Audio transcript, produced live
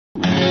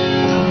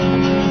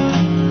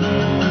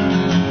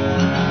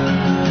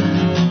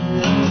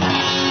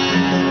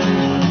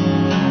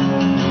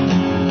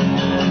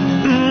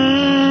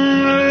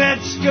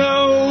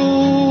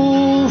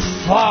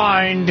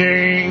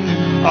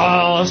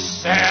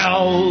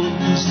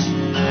ourselves.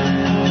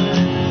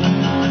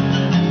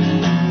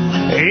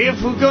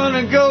 If we're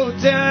gonna go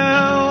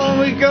down,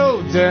 we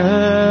go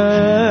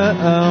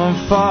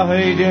down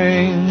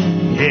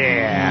fighting,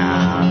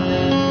 yeah.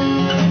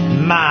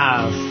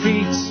 My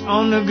feet's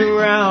on the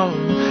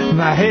ground,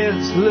 my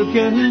head's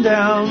looking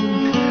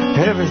down.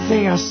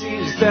 Everything I see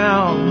is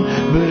down,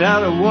 but I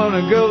don't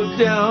wanna go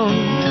down.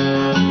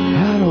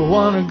 I don't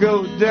wanna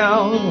go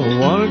down. I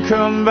wanna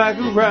come back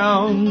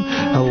around.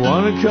 I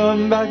wanna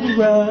come back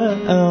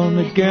around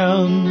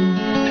again.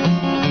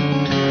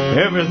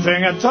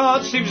 Everything I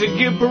taught seems to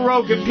get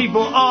broken.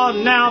 People are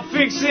now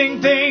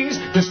fixing things.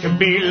 This could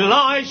be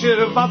lies, should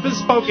have not been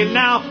spoken.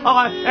 Now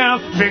I am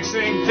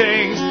fixing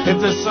things.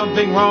 If there's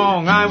something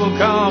wrong, I will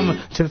come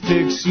to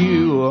fix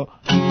you.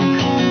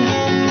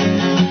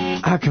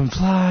 I can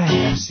fly, I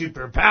have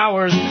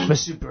superpowers, I'm a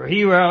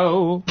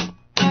superhero.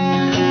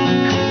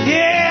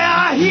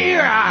 Yeah,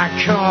 here I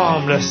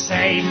come to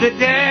save the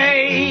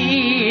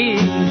day.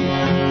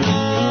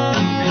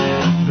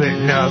 But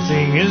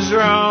nothing is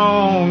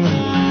wrong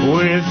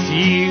with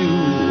you.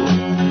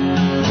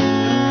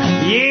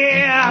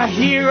 Yeah,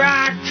 here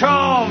I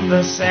come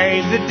to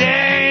save the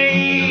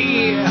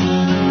day.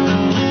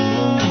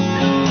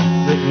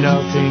 But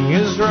nothing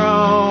is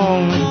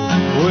wrong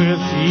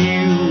with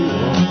you.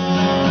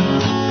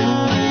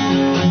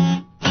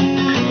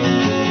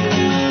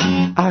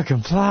 I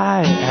can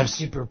fly, have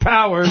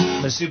superpowers,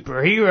 I'm a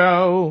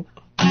superhero.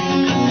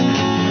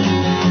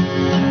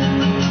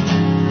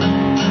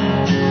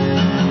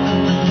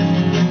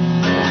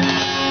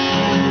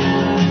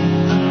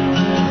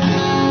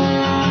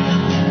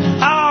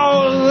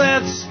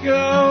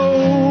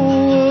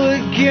 Go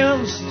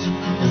against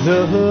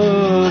the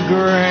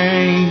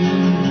grain.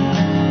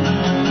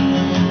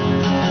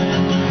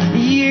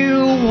 You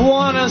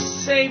want to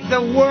save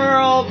the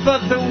world,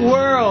 but the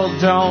world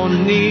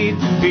don't need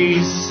to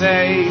be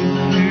saved.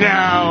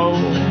 No.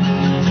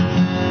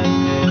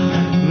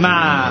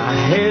 My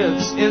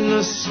head's in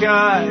the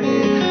sky.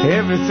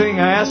 Everything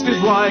I ask is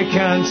why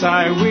can't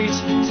I reach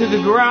to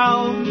the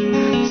ground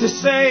to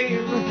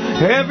save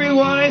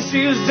everyone I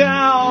see who's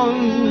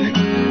down.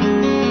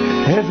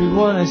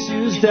 Everyone I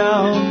see is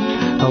down.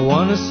 I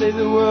want to save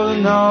the world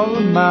and all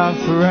of my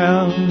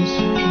friends.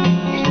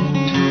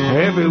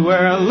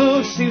 Everywhere I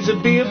look seems to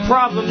be a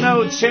problem.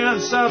 No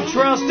chance of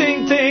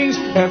trusting things.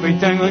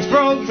 Everything looks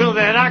broke, feel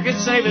that I can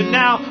save it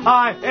now.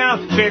 I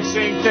am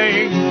fixing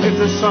things. If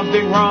there's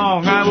something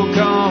wrong, I will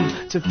come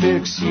to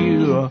fix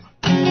you.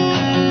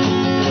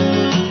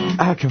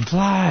 I can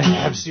fly,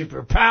 have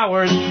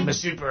superpowers, I'm a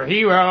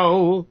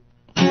superhero.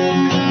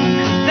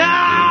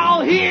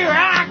 Now here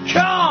I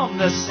come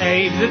to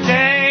save the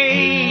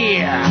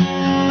day.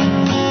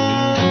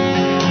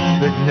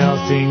 But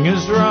nothing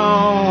is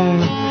wrong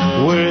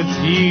with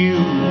you.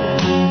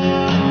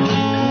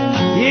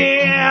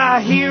 Yeah,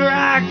 here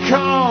I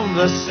come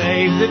to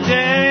save the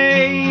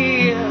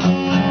day.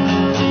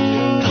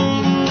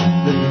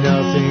 But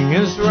nothing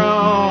is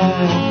wrong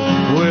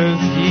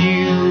with you.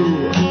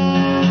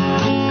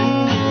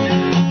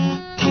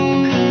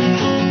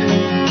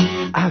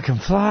 I can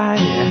fly,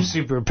 have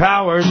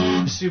superpowers,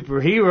 I'm a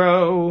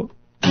superhero.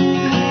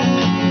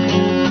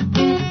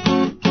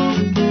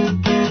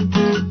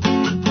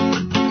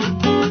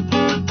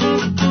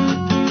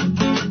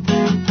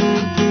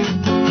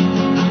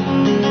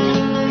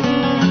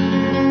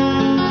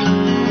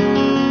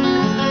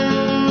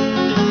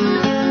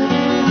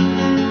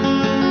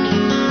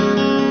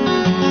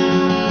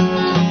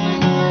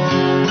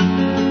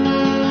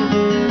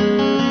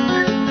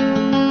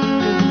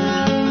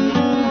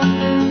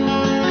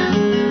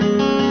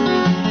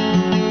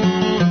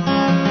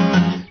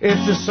 If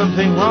there's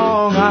something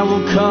wrong, I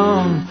will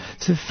come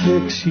to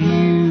fix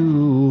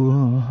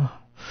you.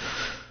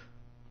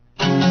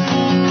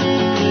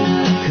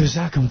 'Cause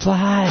I can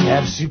fly,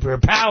 have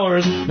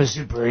superpowers, I'm a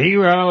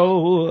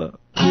superhero.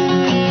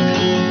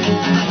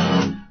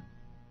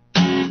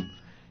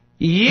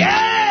 Yeah!